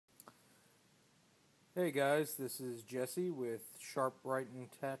Hey guys, this is Jesse with Sharp, Bright, and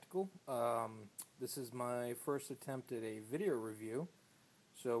Tactical. This is my first attempt at a video review,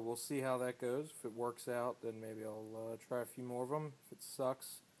 so we'll see how that goes. If it works out, then maybe I'll try a few more of them. If it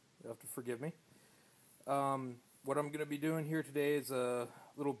sucks, you'll have to forgive me. What I'm going to be doing here today is a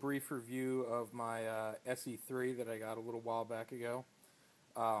little brief review of my SE3 that I got a little while back ago,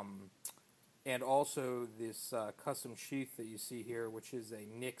 and also this custom sheath that you see here, which is a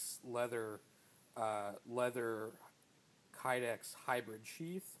Nix leather Kydex hybrid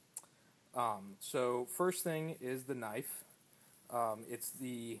sheath. So first thing is the knife. It's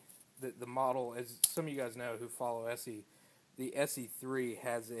the model, as some of you guys know who follow ESEE. The SE3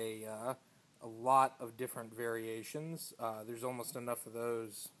 has a lot of different variations. There's almost enough of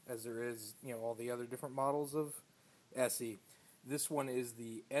those as there is, all the other different models of ESEE. This one is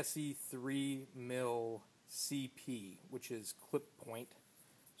the SE3 mil CP, which is clip point.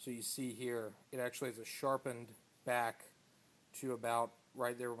 So you see here, it actually has a sharpened back to about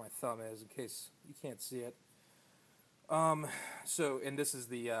right there where my thumb is, in case you can't see it. And this is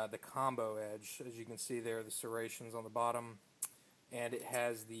the combo edge, as you can see there, the serrations on the bottom, and it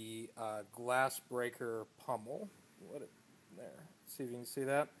has the glass breaker pummel. There? See if you can see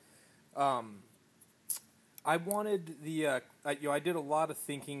that. I wanted I did a lot of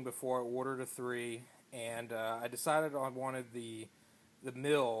thinking before I ordered a 3, and I decided I wanted the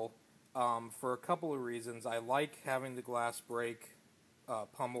mill for a couple of reasons. I like having the glass break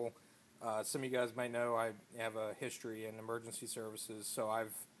pummel. Some of you guys might know I have a history in emergency services, so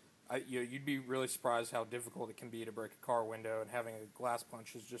you'd be really surprised how difficult it can be to break a car window, and having a glass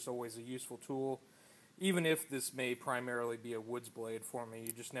punch is just always a useful tool. Even if this may primarily be a woods blade for me,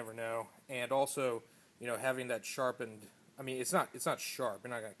 you just never know. And also, having that sharpened, I mean, it's not sharp. You're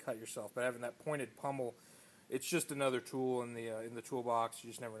not going to cut yourself, but having that pointed pummel, it's just another tool in the toolbox. You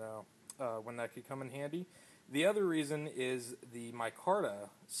just never know when that could come in handy. The other reason is the micarta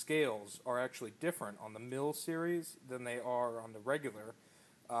scales are actually different on the mill series than they are on the regular.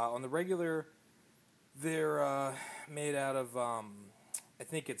 On the regular, they're made out of, I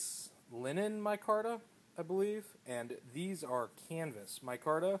think it's linen micarta, I believe, and these are canvas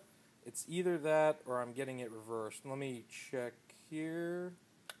micarta. It's either that or I'm getting it reversed. Let me check here.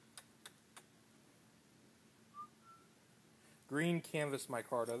 Green canvas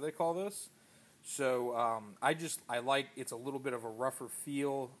micarta, they call this. So I like, it's a little bit of a rougher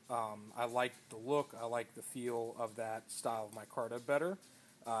feel. I like the look. I like the feel of that style of micarta better,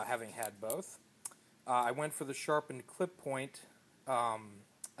 having had both. I went for the sharpened clip point. I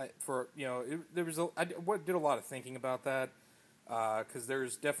did a lot of thinking about that because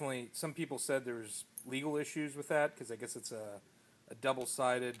there's definitely some people said there's legal issues with that because I guess it's a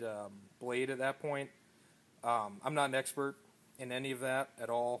double-sided blade at that point. I'm not an expert in any of that at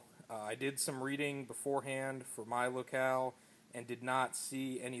all. I did some reading beforehand for my locale and did not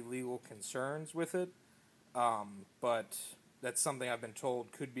see any legal concerns with it, but that's something I've been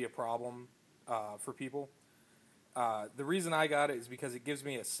told could be a problem for people. The reason I got it is because it gives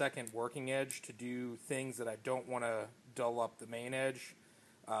me a second working edge to do things that I don't want to dull up the main edge.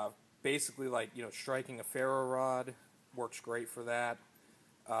 Basically, like striking a ferro rod works great for that.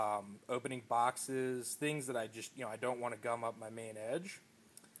 Opening boxes, things that I just I don't want to gum up my main edge.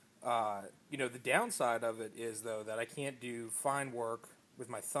 The downside of it is though that I can't do fine work with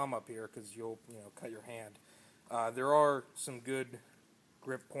my thumb up here because you'll cut your hand. There are some good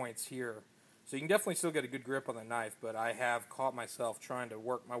grip points here, so you can definitely still get a good grip on the knife. But I have caught myself trying to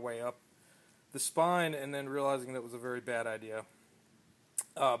work my way up the spine and then realizing that was a very bad idea.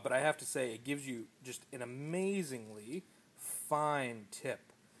 But I have to say it gives you just an amazingly fine tip,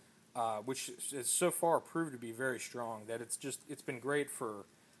 which has so far proved to be very strong. That it's been great for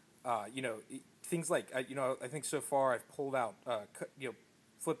things like I think so far I've pulled out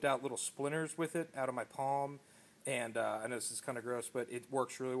flipped out little splinters with it out of my palm, and I know this is kind of gross, but it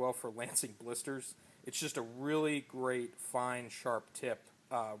works really well for lancing blisters. It's just a really great fine sharp tip,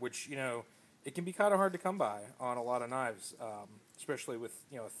 which it can be kind of hard to come by on a lot of knives, especially with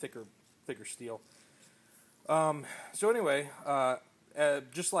thicker steel. So anyway,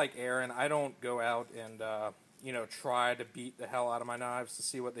 just like Aaron, I don't go out and try to beat the hell out of my knives to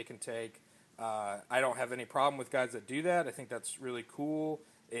see what they can take. I don't have any problem with guys that do that. I think that's really cool,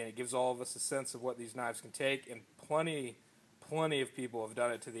 and it gives all of us a sense of what these knives can take. And plenty of people have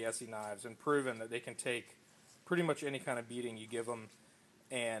done it to the ESEE knives and proven that they can take pretty much any kind of beating you give them.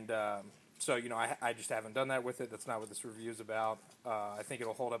 And so I just haven't done that with it. That's not what this review is about. I think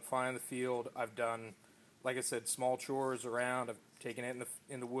it'll hold up fine in the field. I've done, like I said, small chores around. I've taken it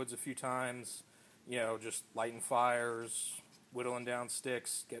in the woods a few times. Just lighting fires, whittling down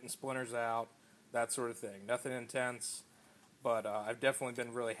sticks, getting splinters out. that sort of thing. Nothing intense, but I've definitely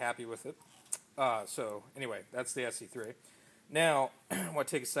been really happy with it. So anyway, that's the SE3. Now, I want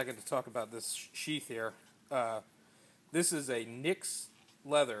to take a second to talk about this sheath here. This is a Nix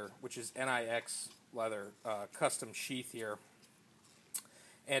leather, which is Nix leather, custom sheath here,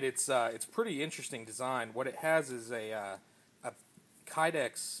 and it's pretty interesting design. What it has is a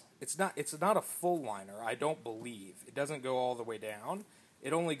Kydex. It's not a full liner. I don't believe it doesn't go all the way down.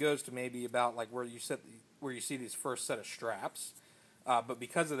 It only goes to maybe about like where you see these first set of straps. But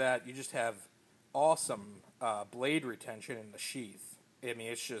because of that, you just have awesome blade retention in the sheath. I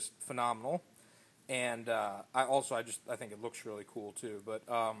mean, it's just phenomenal. And I think it looks really cool too. But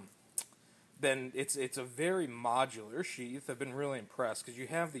then it's a very modular sheath. I've been really impressed because you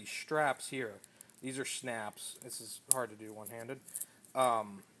have these straps here. These are snaps. This is hard to do one-handed.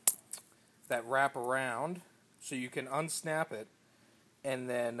 That wrap around, so you can unsnap it and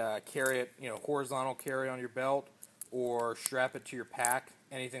then carry it, horizontal carry on your belt or strap it to your pack,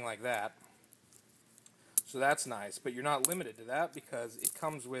 anything like that. So that's nice, but you're not limited to that because it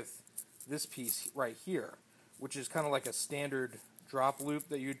comes with this piece right here, which is kind of like a standard drop loop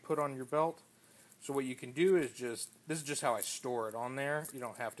that you'd put on your belt. So what you can do is this is just how I store it on there. You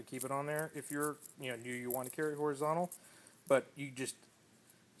don't have to keep it on there if you're, you want to carry horizontal, but you just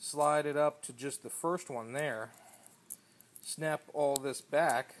slide it up to just the first one there, snap all this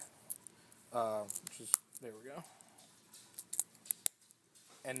back, there we go,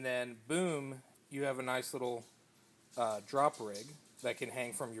 and then boom, you have a nice little drop rig that can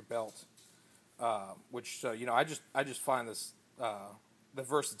hang from your belt, I just find this the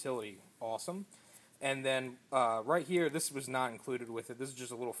versatility awesome. And then right here, this was not included with it. This is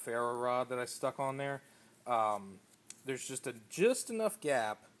just a little ferro rod that I stuck on there. There's just enough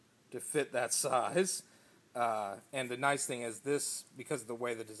gap to fit that size. And the nice thing is this, because of the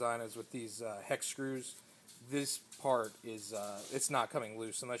way the design is with these hex screws, this part is it's not coming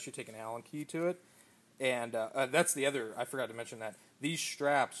loose unless you take an Allen key to it. And that's the other, I forgot to mention that. These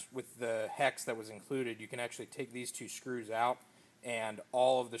straps with the hex that was included, you can actually take these two screws out and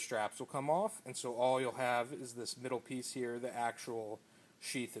all of the straps will come off. And so all you'll have is this middle piece here, the actual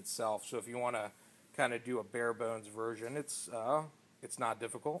sheath itself. So if you want to kind of do a bare bones version, it's not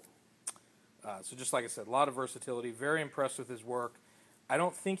difficult. So just like I said, a lot of versatility. Very impressed with his work. I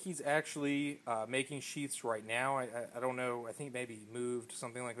don't think he's actually making sheaths right now. I don't know. I think maybe he moved,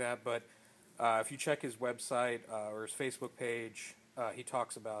 something like that. But if you check his website or his Facebook page, he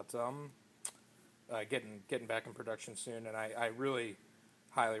talks about getting back in production soon. And I really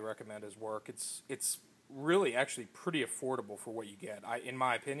highly recommend his work. It's really actually pretty affordable for what you get. In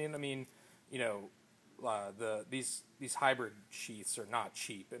my opinion, I mean, these hybrid sheaths are not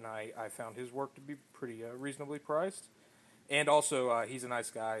cheap, and I found his work to be pretty reasonably priced. And also, he's a nice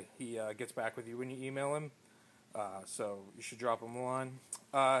guy. He gets back with you when you email him, so you should drop him a line.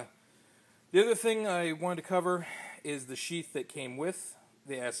 The other thing I wanted to cover is the sheath that came with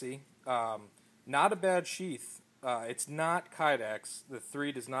the ESEE. Not a bad sheath. It's not Kydex. The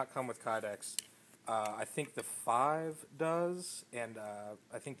 3 does not come with Kydex. I think the 5 does, and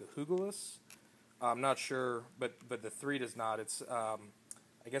I think the Hugulus. I'm not sure, but the 3 does not. It's I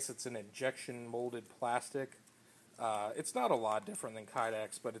guess it's an injection molded plastic. It's not a lot different than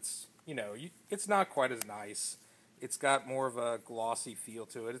Kydex, but it's it's not quite as nice. It's got more of a glossy feel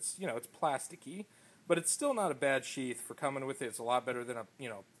to it. It's it's plasticky, but it's still not a bad sheath for coming with it. It's a lot better than a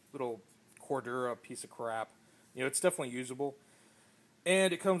little Cordura piece of crap. It's definitely usable.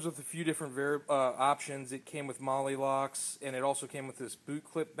 And it comes with a few different options. It came with molly locks, and it also came with this boot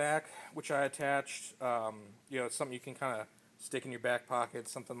clip back, which I attached. It's something you can kind of stick in your back pocket,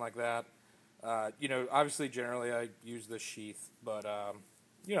 something like that. Obviously, generally I use this sheath, but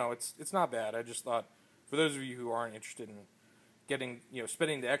it's not bad. I just thought, for those of you who aren't interested in getting,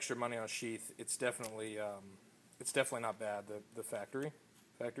 spending the extra money on a sheath, it's definitely not bad. The factory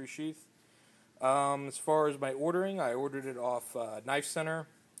sheath. As far as my ordering, I ordered it off Knife Center.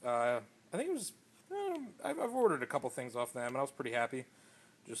 I think it was, I've ordered a couple things off them, and I was pretty happy,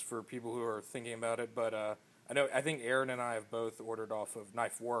 just for people who are thinking about it. But I think Aaron and I have both ordered off of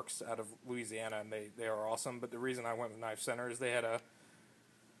Knife Works out of Louisiana, and they are awesome. But the reason I went with Knife Center is they had a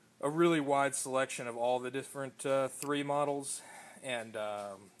really wide selection of all the different 3 models, and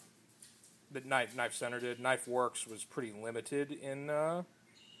the Knife Center did. Knife Works was pretty limited in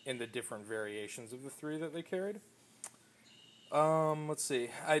the different variations of the 3 that they carried. Let's see.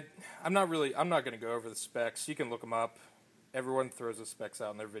 I'm not going to go over the specs. You can look them up. Everyone throws the specs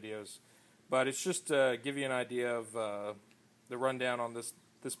out in their videos, but it's just to give you an idea of the rundown on this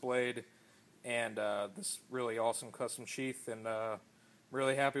blade and this really awesome custom sheath, and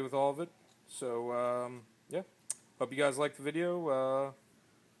really happy with all of it. So, yeah. Hope you guys liked the video.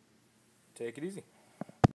 Take it easy.